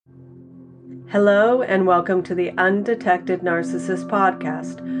Hello and welcome to the Undetected Narcissist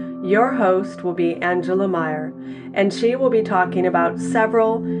podcast. Your host will be Angela Meyer, and she will be talking about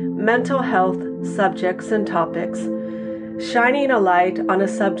several mental health subjects and topics, shining a light on a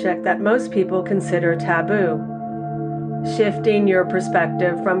subject that most people consider taboo, shifting your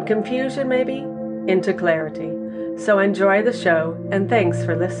perspective from confusion maybe into clarity. So enjoy the show, and thanks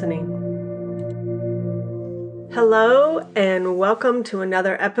for listening. Hello and welcome to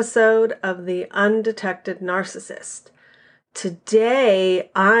another episode of the Undetected Narcissist.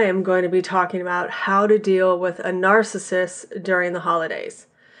 Today I am going to be talking about how to deal with a narcissist during the holidays.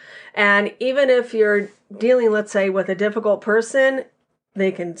 And even if you're dealing, let's say, with a difficult person,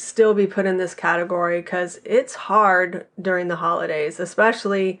 they can still be put in this category because it's hard during the holidays,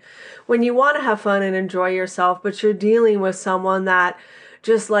 especially when you want to have fun and enjoy yourself, but you're dealing with someone that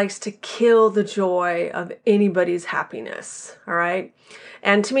just likes to kill the joy of anybody's happiness, all right?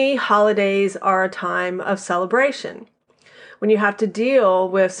 And to me, holidays are a time of celebration. When you have to deal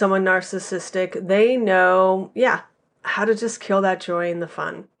with someone narcissistic, they know, how to just kill that joy and the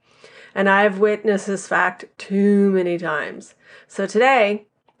fun. And I've witnessed this fact too many times. So today,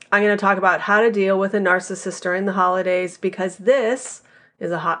 I'm going to talk about how to deal with a narcissist during the holidays because this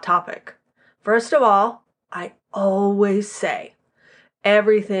is a hot topic. First of all, I always say,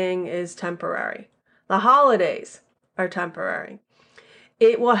 everything is temporary. The holidays are temporary.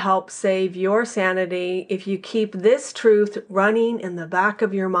 It will help save your sanity if you keep this truth running in the back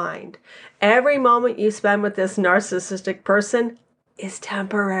of your mind. Every moment you spend with this narcissistic person is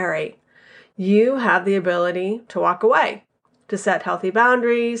temporary. You have the ability to walk away, to set healthy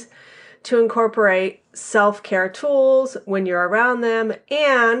boundaries, to incorporate self-care tools when you're around them,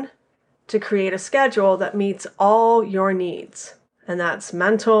 and to create a schedule that meets all your needs. And that's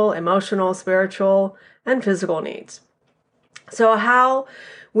mental, emotional, spiritual, and physical needs. So how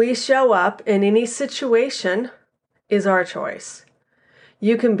we show up in any situation is our choice.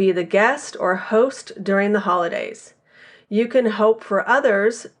 You can be the guest or host during the holidays. You can hope for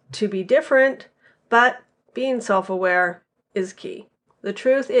others to be different, but being self-aware is key. The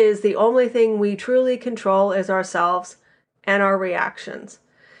truth is the only thing we truly control is ourselves and our reactions.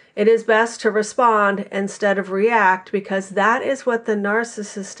 It is best to respond instead of react because that is what the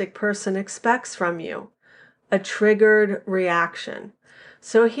narcissistic person expects from you, a triggered reaction.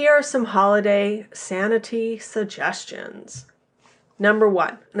 So here are some holiday sanity suggestions. Number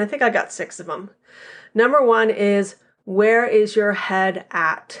one, and I think I got 6 of them. Number one is, where is your head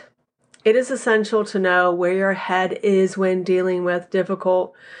at? It is essential to know where your head is when dealing with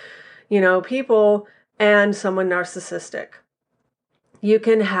difficult, people and someone narcissistic. You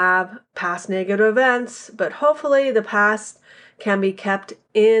can have past negative events, but hopefully the past can be kept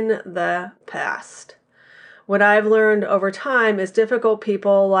in the past. What I've learned over time is difficult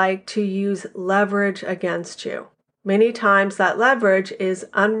people like to use leverage against you. Many times that leverage is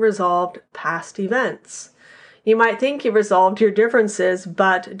unresolved past events. You might think you resolved your differences,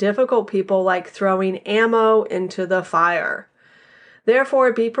 but difficult people like throwing ammo into the fire.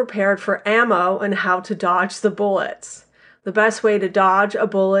 Therefore, be prepared for ammo and how to dodge the bullets. The best way to dodge a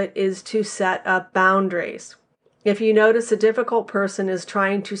bullet is to set up boundaries. If you notice a difficult person is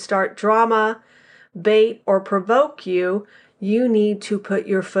trying to start drama, bait, or provoke you, you need to put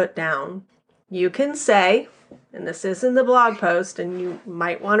your foot down. You can say, and this is in the blog post, and you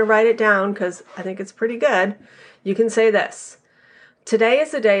might want to write it down because I think it's pretty good. You can say this: today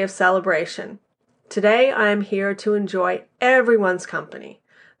is a day of celebration. Today I am here to enjoy everyone's company.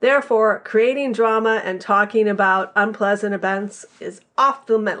 Therefore, creating drama and talking about unpleasant events is off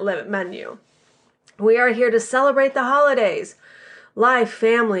the menu. We are here to celebrate the holidays, life,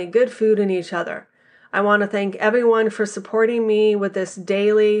 family, good food, and each other. I want to thank everyone for supporting me with this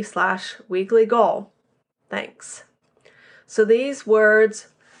daily/weekly goal. Thanks. So these words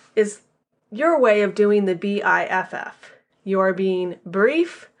is your way of doing the BIFF. You are being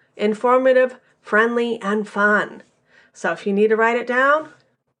brief, informative, friendly, and fun. So if you need to write it down,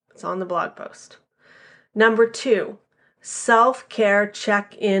 it's on the blog post. Number 2, self-care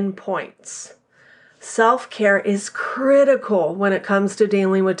check-in points. Self-care is critical when it comes to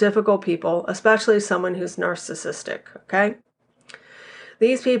dealing with difficult people, especially someone who's narcissistic, okay?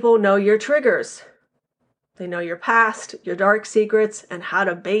 These people know your triggers. They know your past, your dark secrets, and how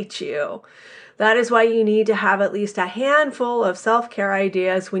to bait you. That is why you need to have at least a handful of self-care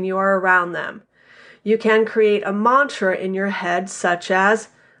ideas when you are around them. You can create a mantra in your head such as,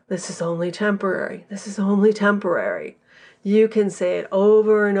 "This is only temporary. This is only temporary." You can say it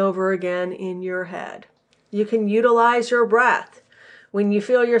over and over again in your head. You can utilize your breath. When you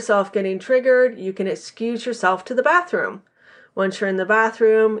feel yourself getting triggered, you can excuse yourself to the bathroom. Once you're in the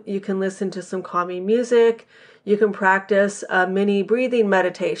bathroom, you can listen to some calming music. You can practice a mini breathing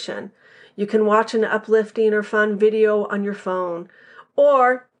meditation. You can watch an uplifting or fun video on your phone.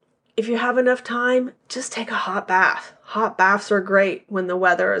 Or if you have enough time, just take a hot bath. Hot baths are great when the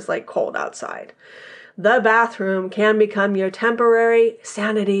weather is like cold outside. The bathroom can become your temporary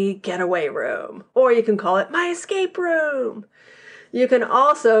sanity getaway room, or you can call it my escape room. You can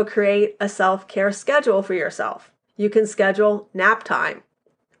also create a self-care schedule for yourself. You can schedule nap time,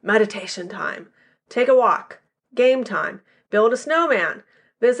 meditation time, take a walk, game time, build a snowman,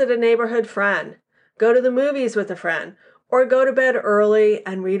 visit a neighborhood friend, go to the movies with a friend, or go to bed early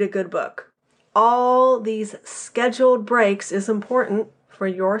and read a good book. All these scheduled breaks is important for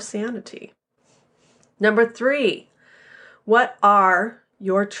your sanity. Number 3, what are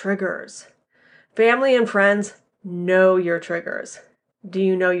your triggers? Family and friends know your triggers. Do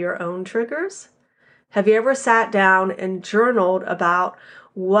you know your own triggers? Have you ever sat down and journaled about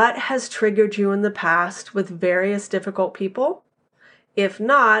what has triggered you in the past with various difficult people? If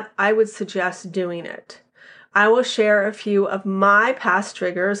not, I would suggest doing it. I will share a few of my past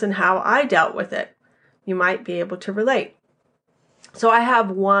triggers and how I dealt with it. You might be able to relate. So I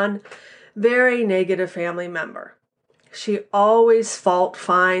have one very negative family member. She always fault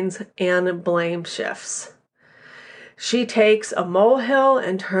finds and blame shifts. She takes a molehill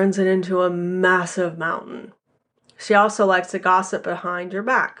and turns it into a massive mountain. She also likes to gossip behind your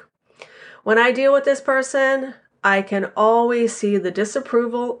back. When I deal with this person, I can always see the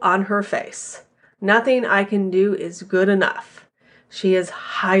disapproval on her face. Nothing I can do is good enough. She is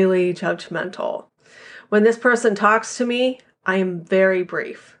highly judgmental. When this person talks to me, I am very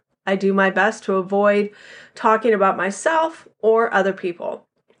brief. I do my best to avoid talking about myself or other people.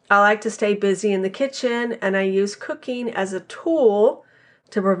 I like to stay busy in the kitchen, and I use cooking as a tool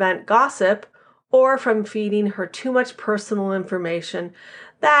to prevent gossip or from feeding her too much personal information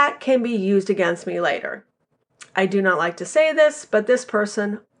that can be used against me later. I do not like to say this, but this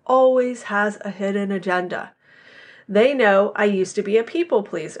person always has a hidden agenda. They know I used to be a people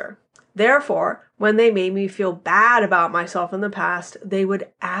pleaser. Therefore, when they made me feel bad about myself in the past, they would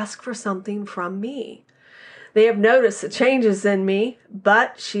ask for something from me. They have noticed the changes in me,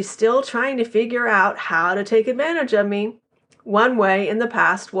 but she's still trying to figure out how to take advantage of me. One way in the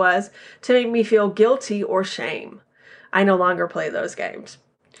past was to make me feel guilty or shame. I no longer play those games.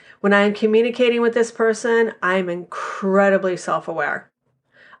 When I am communicating with this person, I am incredibly self-aware.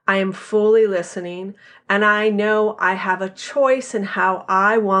 I am fully listening, and I know I have a choice in how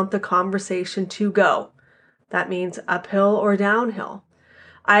I want the conversation to go. That means uphill or downhill.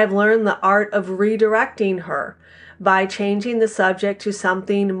 I have learned the art of redirecting her by changing the subject to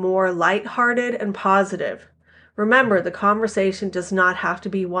something more lighthearted and positive. Remember, the conversation does not have to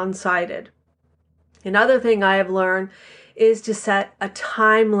be one-sided. Another thing I have learned is to set a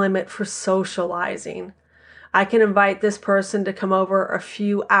time limit for socializing. I can invite this person to come over a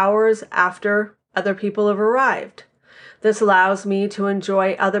few hours after other people have arrived. This allows me to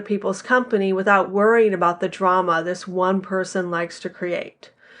enjoy other people's company without worrying about the drama this one person likes to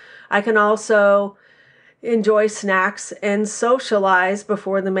create. I can also enjoy snacks and socialize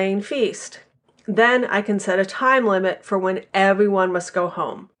before the main feast. Then I can set a time limit for when everyone must go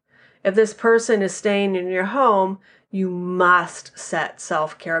home. If this person is staying in your home, you must set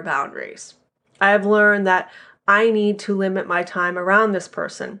self-care boundaries. I have learned that I need to limit my time around this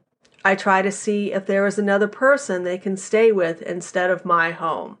person. I try to see if there is another person they can stay with instead of my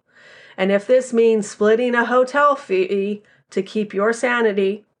home. And if this means splitting a hotel fee to keep your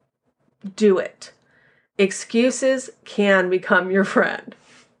sanity, do it. Excuses can become your friend.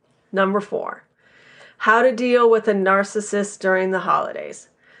 Number 4, how to deal with a narcissist during the holidays.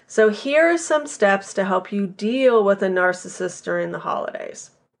 So here are some steps to help you deal with a narcissist during the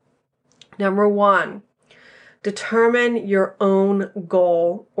holidays. Number 1, determine your own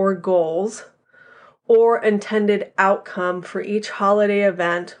goal or goals or intended outcome for each holiday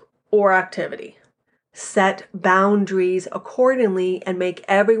event or activity. Set boundaries accordingly and make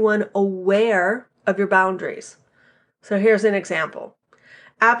everyone aware of your boundaries. So here's an example.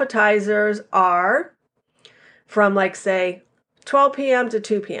 Appetizers are from say 12 p.m. to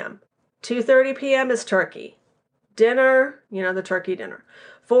 2 p.m. 2:30 p.m. is turkey. Dinner, the turkey dinner.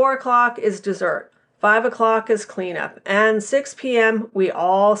 4 o'clock is dessert. 5 o'clock is cleanup. And 6 p.m. we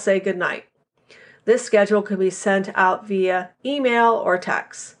all say goodnight. This schedule can be sent out via email or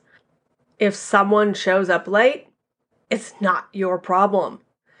text. If someone shows up late, it's not your problem.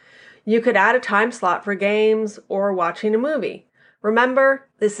 You could add a time slot for games or watching a movie. Remember,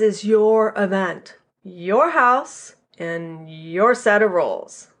 this is your event, your house, and your set of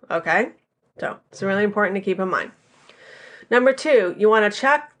rules, okay? So it's really important to keep in mind. Number 2, you want to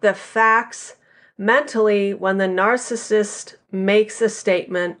check the facts mentally when the narcissist makes a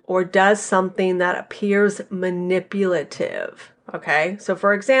statement or does something that appears manipulative. Okay, so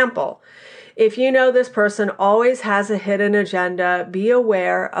for example, if you know this person always has a hidden agenda, be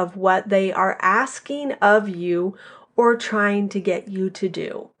aware of what they are asking of you or trying to get you to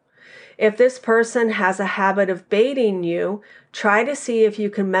do. If this person has a habit of baiting you, try to see if you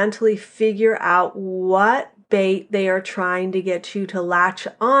can mentally figure out what bait they are trying to get you to latch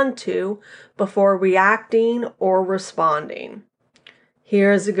onto before reacting or responding.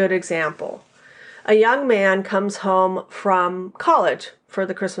 Here's a good example. A young man comes home from college for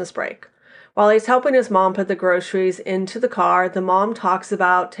the Christmas break. While he's helping his mom put the groceries into the car, the mom talks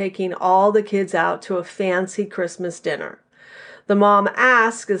about taking all the kids out to a fancy Christmas dinner. The mom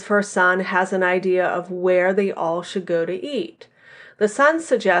asks if her son has an idea of where they all should go to eat. The son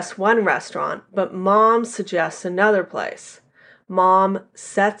suggests one restaurant, but mom suggests another place. Mom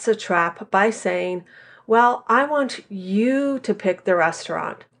sets a trap by saying, "Well, I want you to pick the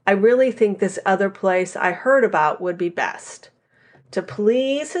restaurant. I really think this other place I heard about would be best." To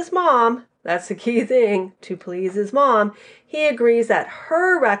please his mom, that's the key thing, to please his mom, he agrees that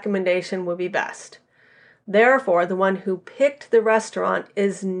her recommendation would be best. Therefore, the one who picked the restaurant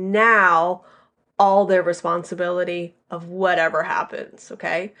is now all their responsibility of whatever happens,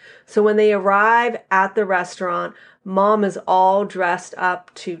 okay? So when they arrive at the restaurant, mom is all dressed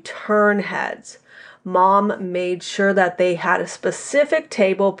up to turn heads. Mom made sure that they had a specific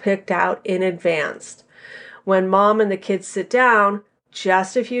table picked out in advance. When mom and the kids sit down,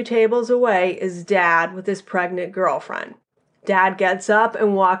 just a few tables away is dad with his pregnant girlfriend. Dad gets up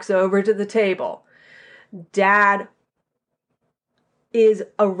and walks over to the table. Dad is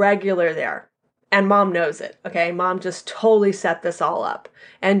a regular there. And mom knows it, okay? Mom just totally set this all up.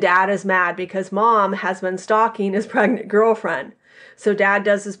 And dad is mad because mom has been stalking his pregnant girlfriend. So dad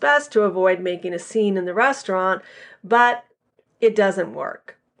does his best to avoid making a scene in the restaurant, but it doesn't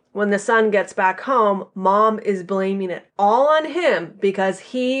work. When the son gets back home, mom is blaming it all on him because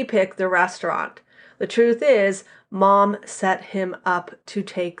he picked the restaurant. The truth is, mom set him up to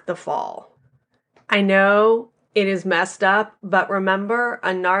take the fall. I know it is messed up, but remember,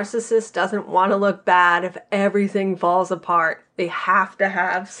 a narcissist doesn't want to look bad if everything falls apart. They have to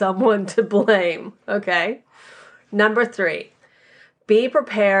have someone to blame, okay? Number 3, be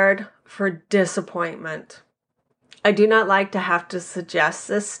prepared for disappointment. I do not like to have to suggest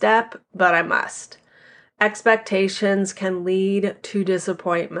this step, but I must. Expectations can lead to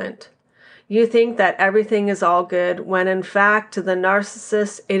disappointment. You think that everything is all good when in fact to the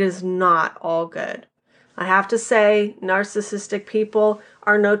narcissist it is not all good. I have to say, narcissistic people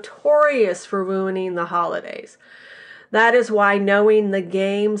are notorious for ruining the holidays. That is why knowing the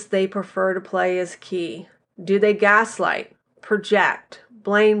games they prefer to play is key. Do they gaslight, project,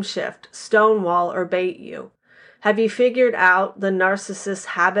 blame shift, stonewall, or bait you? Have you figured out the narcissist's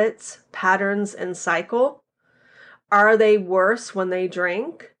habits, patterns, and cycle? Are they worse when they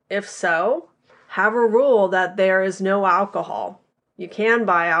drink? If so, have a rule that there is no alcohol. You can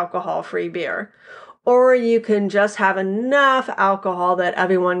buy alcohol-free beer. Or you can just have enough alcohol that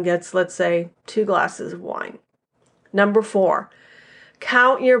everyone gets, let's say, 2 glasses of wine. Number 4,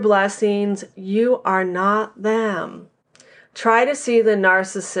 count your blessings. You are not them. Try to see the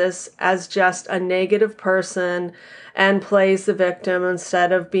narcissist as just a negative person and plays the victim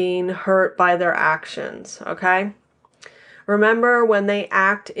instead of being hurt by their actions, okay? Remember, when they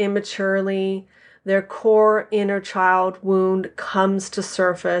act immaturely, their core inner child wound comes to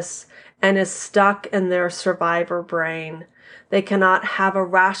surface and is stuck in their survivor brain. They cannot have a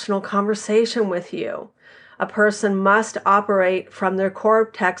rational conversation with you. A person must operate from their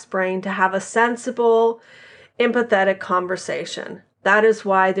cortex brain to have a sensible, empathetic conversation. That is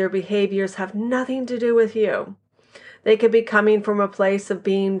why their behaviors have nothing to do with you. They could be coming from a place of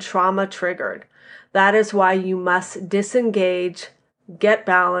being trauma triggered. That is why you must disengage, get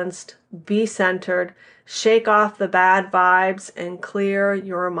balanced, be centered, shake off the bad vibes, and clear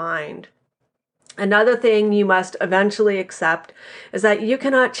your mind. Another thing you must eventually accept is that you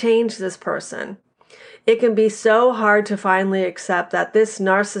cannot change this person. It can be so hard to finally accept that this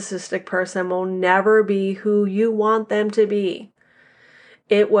narcissistic person will never be who you want them to be.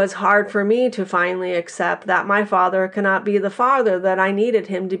 It was hard for me to finally accept that my father cannot be the father that I needed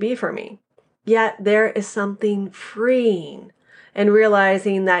him to be for me. Yet there is something freeing in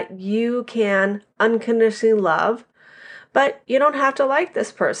realizing that you can unconditionally love, but you don't have to like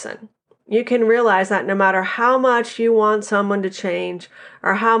this person. You can realize that no matter how much you want someone to change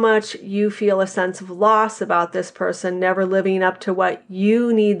or how much you feel a sense of loss about this person never living up to what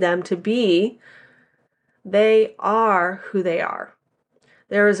you need them to be, They are who they are.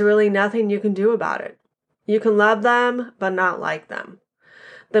 There is really nothing you can do about it. You can love them, but not like them.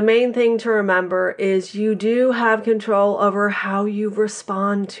 The main thing to remember is you do have control over how you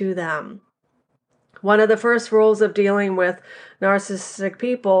respond to them. One of the first rules of dealing with narcissistic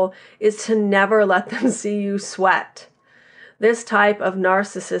people is to never let them see you sweat. This type of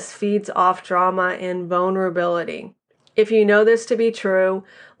narcissist feeds off drama and vulnerability. If you know this to be true,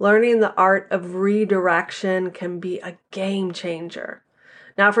 learning the art of redirection can be a game changer.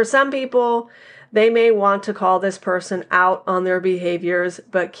 Now, for some people, they may want to call this person out on their behaviors,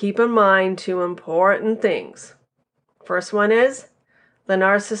 but keep in mind two important things. First one is, the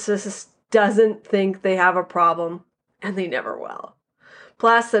narcissist doesn't think they have a problem, and they never will.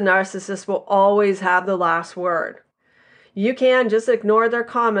 Plus, the narcissist will always have the last word. You can just ignore their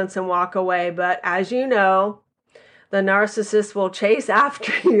comments and walk away, but as you know, the narcissist will chase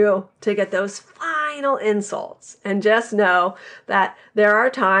after you to get those final insults. And just know that there are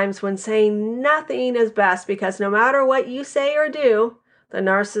times when saying nothing is best, because no matter what you say or do, the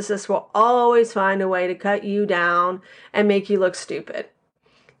narcissist will always find a way to cut you down and make you look stupid.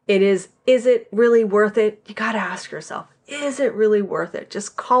 Is it really worth it? You got to ask yourself, is it really worth it?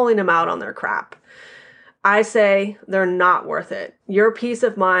 Just calling them out on their crap. I say they're not worth it. Your peace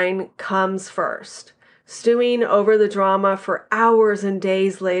of mind comes first. Stewing over the drama for hours and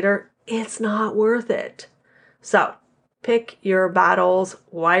days later, it's not worth it. So, pick your battles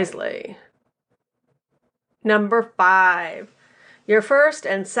wisely. Number 5, your first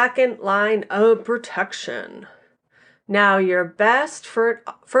and second line of protection. Now, your best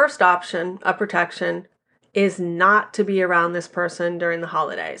first option of protection is not to be around this person during the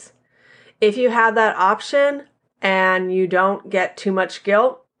holidays. If you have that option and you don't get too much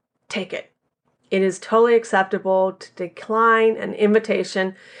guilt, take it. It is totally acceptable to decline an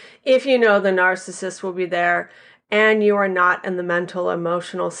invitation if you know the narcissist will be there and you are not in the mental,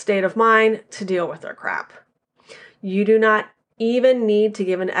 emotional state of mind to deal with their crap. You do not even need to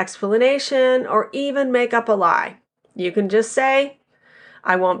give an explanation or even make up a lie. You can just say,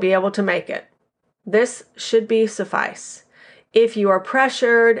 I won't be able to make it. This should be suffice. If you are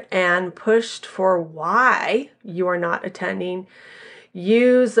pressured and pushed for why you are not attending,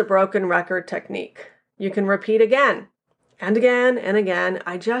 use the broken record technique. You can repeat again and again and again,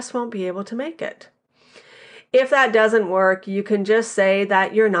 I just won't be able to make it. If that doesn't work, you can just say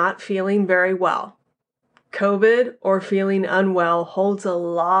that you're not feeling very well. COVID or feeling unwell holds a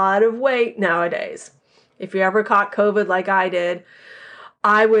lot of weight nowadays. If you ever caught COVID like I did,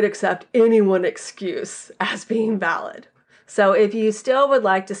 I would accept anyone's excuse as being valid. So if you still would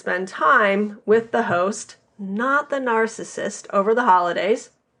like to spend time with the host, not the narcissist, over the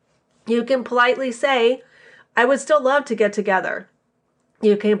holidays, you can politely say, I would still love to get together.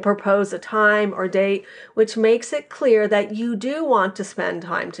 You can propose a time or date which makes it clear that you do want to spend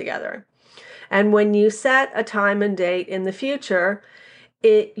time together. And when you set a time and date in the future,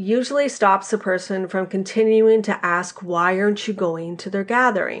 it usually stops the person from continuing to ask, why aren't you going to their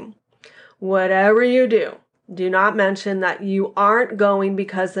gathering? Whatever you do, do not mention that you aren't going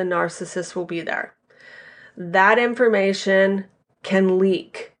because the narcissist will be there. That information can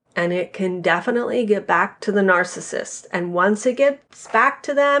leak, and it can definitely get back to the narcissist. And once it gets back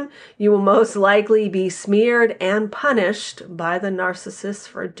to them, you will most likely be smeared and punished by the narcissist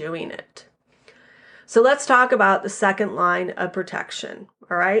for doing it. So let's talk about the second line of protection,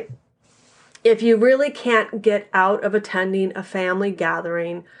 all right? If you really can't get out of attending a family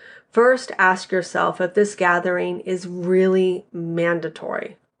gathering, first ask yourself if this gathering is really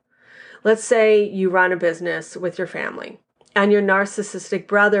mandatory. Let's say you run a business with your family, and your narcissistic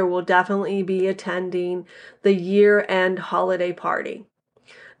brother will definitely be attending the year-end holiday party.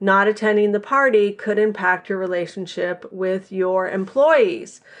 Not attending the party could impact your relationship with your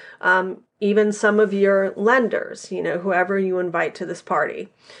employees, even some of your lenders, whoever you invite to this party.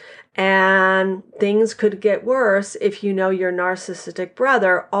 And things could get worse if you know your narcissistic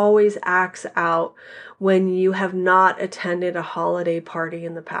brother always acts out when you have not attended a holiday party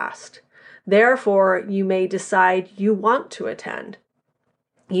in the past. Therefore, you may decide you want to attend.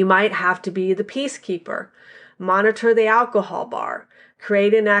 You might have to be the peacekeeper, monitor the alcohol bar,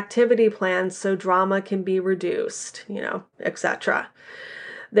 create an activity plan so drama can be reduced, etc.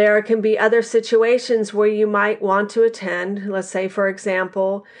 There can be other situations where you might want to attend. Let's say, for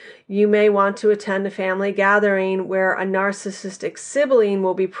example, you may want to attend a family gathering where a narcissistic sibling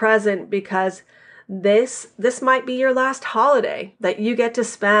will be present because this might be your last holiday that you get to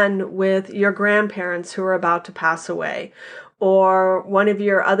spend with your grandparents who are about to pass away, or one of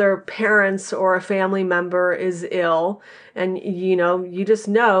your other parents or a family member is ill, and you just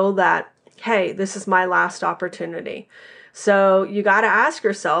know that hey, this is my last opportunity. So you got to ask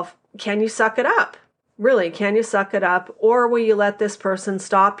yourself, can you suck it up? Really, can you suck it up? Or will you let this person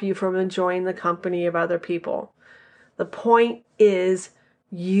stop you from enjoying the company of other people? The point is,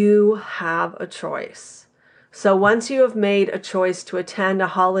 you have a choice. So once you have made a choice to attend a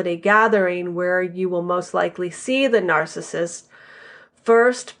holiday gathering where you will most likely see the narcissist,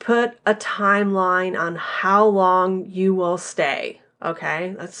 first put a timeline on how long you will stay.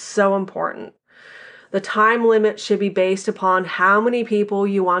 Okay, that's so important. The time limit should be based upon how many people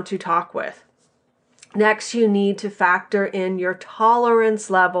you want to talk with. Next, you need to factor in your tolerance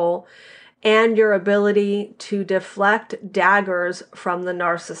level and your ability to deflect daggers from the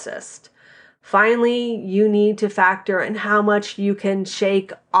narcissist. Finally, you need to factor in how much you can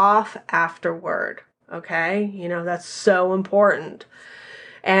shake off afterward. Okay? That's so important.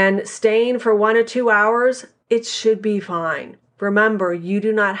 And staying for 1 or 2 hours, it should be fine. Remember, you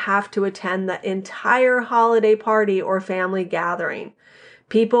do not have to attend the entire holiday party or family gathering.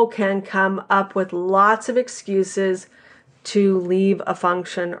 People can come up with lots of excuses to leave a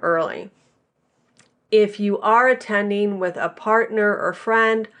function early. If you are attending with a partner or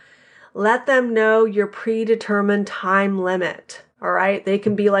friend, let them know your predetermined time limit. All right? They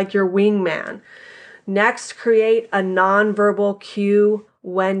can be like your wingman. Next, create a nonverbal cue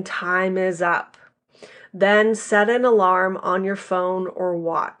when time is up. Then set an alarm on your phone or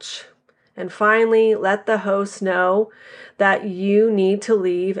watch. And finally, let the host know that you need to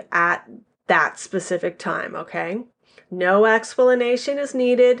leave at that specific time, okay? No explanation is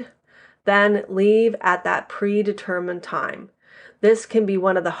needed. Then leave at that predetermined time. This can be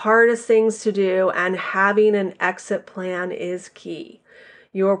one of the hardest things to do, and having an exit plan is key.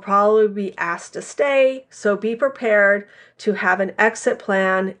 You will probably be asked to stay, so be prepared to have an exit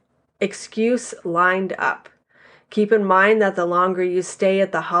plan excuse lined up. Keep in mind that the longer you stay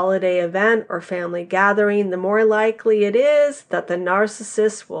at the holiday event or family gathering, the more likely it is that the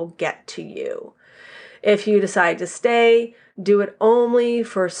narcissist will get to you. If you decide to stay, do it only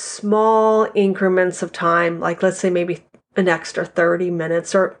for small increments of time, like let's say maybe an extra 30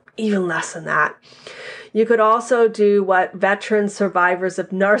 minutes or even less than that. You could also do what veteran survivors of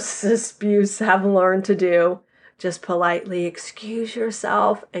narcissist abuse have learned to do. Just politely excuse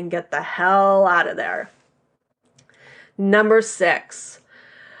yourself and get the hell out of there. Number 6,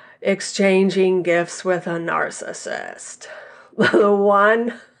 exchanging gifts with a narcissist.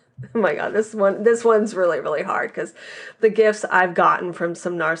 Oh my God, this one's really, really hard because the gifts I've gotten from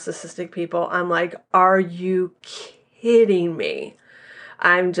some narcissistic people, I'm like, are you kidding me?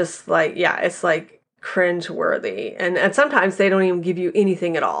 I'm just like, yeah, it's like cringe-worthy. And sometimes they don't even give you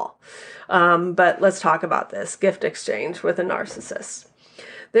anything at all. But let's talk about this gift exchange with a narcissist.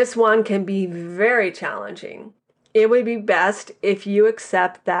 This one can be very challenging. It would be best if you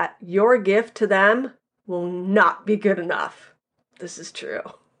accept that your gift to them will not be good enough. This is true.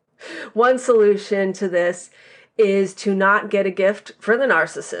 One solution to this is to not get a gift for the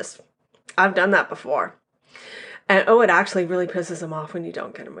narcissist. I've done that before. And it actually really pisses them off when you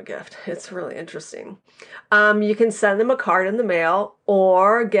don't get them a gift. It's really interesting. You can send them a card in the mail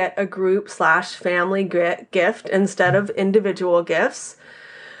or get a group/family gift instead of individual gifts.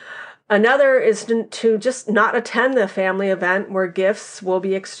 Another is to just not attend the family event where gifts will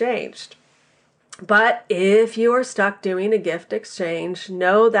be exchanged. But if you are stuck doing a gift exchange,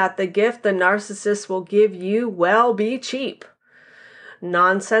 know that the gift the narcissist will give you will be cheap,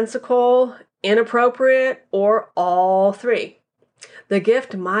 nonsensical, inappropriate, or all three. The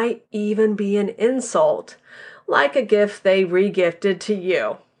gift might even be an insult, like a gift they regifted to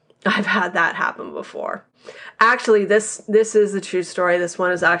you. I've had that happen before. Actually, this is a true story. This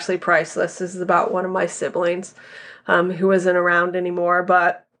one is actually priceless. This is about one of my siblings who isn't around anymore,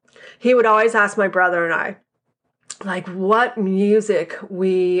 but he would always ask my brother and I, like, what music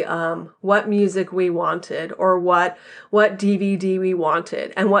we wanted, or what DVD we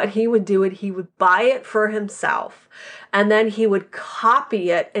wanted. And what he would do, he would buy it for himself, and then he would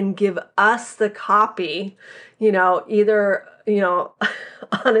copy it and give us the copy, either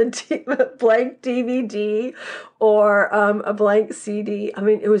on a blank DVD or a blank CD. I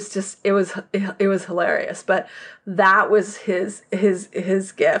mean, it was hilarious. But that was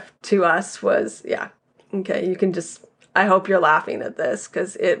his gift to us was, yeah. Okay, I hope you're laughing at this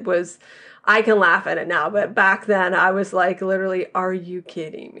because I can laugh at it now, but back then I was like, literally, are you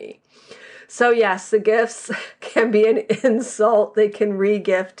kidding me? So yes, the gifts can be an insult. They can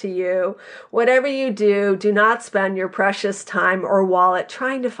re-gift to you. Whatever you do not spend your precious time or wallet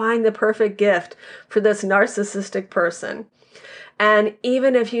trying to find the perfect gift for this narcissistic person. And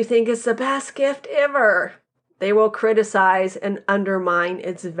even if you think it's the best gift ever, They will criticize and undermine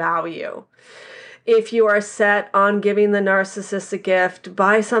its value. If you are set on giving the narcissist a gift,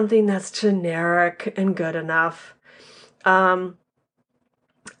 buy something that's generic and good enough. I'd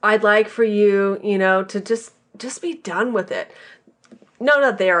like for you, to just be done with it. Know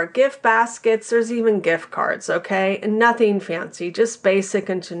that there are gift baskets. There's even gift cards, okay? And nothing fancy, just basic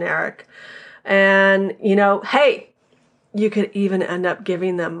and generic. And, hey, you could even end up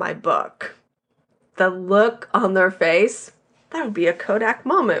giving them my book. The look on their face, that would be a Kodak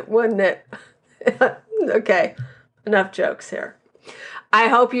moment, wouldn't it? Okay, enough jokes here. I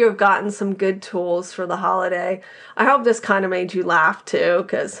hope you have gotten some good tools for the holiday. I hope this kind of made you laugh too,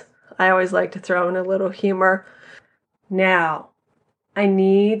 because I always like to throw in a little humor. Now, I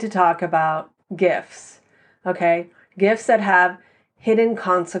need to talk about gifts, okay? Gifts that have hidden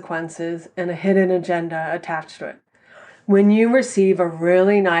consequences and a hidden agenda attached to it. When you receive a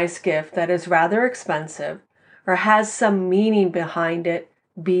really nice gift that is rather expensive or has some meaning behind it,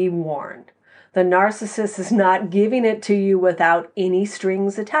 be warned. The narcissist is not giving it to you without any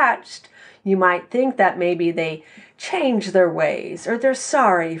strings attached. You might think that maybe they changed their ways or they're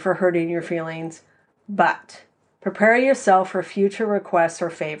sorry for hurting your feelings, but prepare yourself for future requests or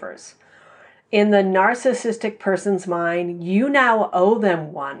favors. In the narcissistic person's mind, you now owe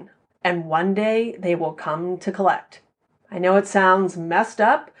them one, and one day they will come to collect. I know it sounds messed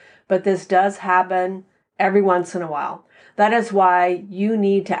up, but this does happen every once in a while. That is why you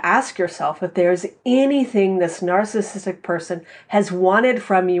need to ask yourself if there's anything this narcissistic person has wanted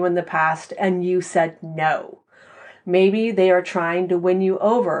from you in the past and you said no. Maybe they are trying to win you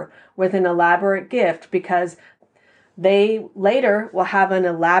over with an elaborate gift because they later will have an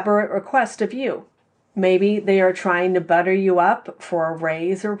elaborate request of you. Maybe they are trying to butter you up for a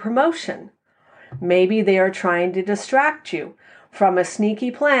raise or promotion. Maybe they are trying to distract you from a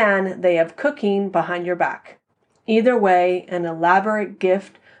sneaky plan they have cooking behind your back. Either way, an elaborate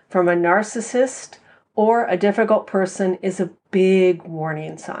gift from a narcissist or a difficult person is a big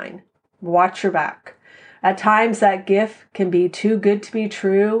warning sign. Watch your back. At times, that gift can be too good to be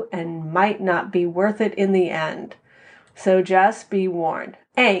true and might not be worth it in the end. So just be warned.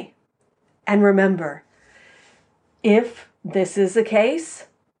 Hey, and remember, if this is the case,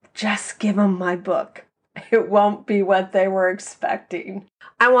 just give them my book. It won't be what they were expecting.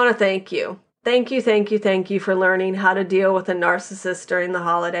 I want to thank you. Thank you for learning how to deal with a narcissist during the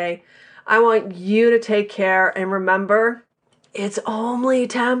holiday. I want you to take care and remember, it's only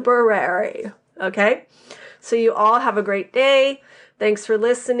temporary. Okay? So you all have a great day. Thanks for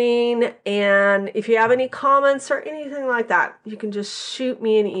listening. And if you have any comments or anything like that, you can just shoot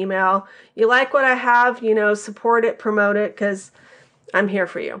me an email. You like what I have, support it, promote it, because I'm here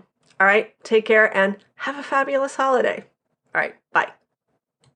for you. All right? Take care and have a fabulous holiday. All right. Bye.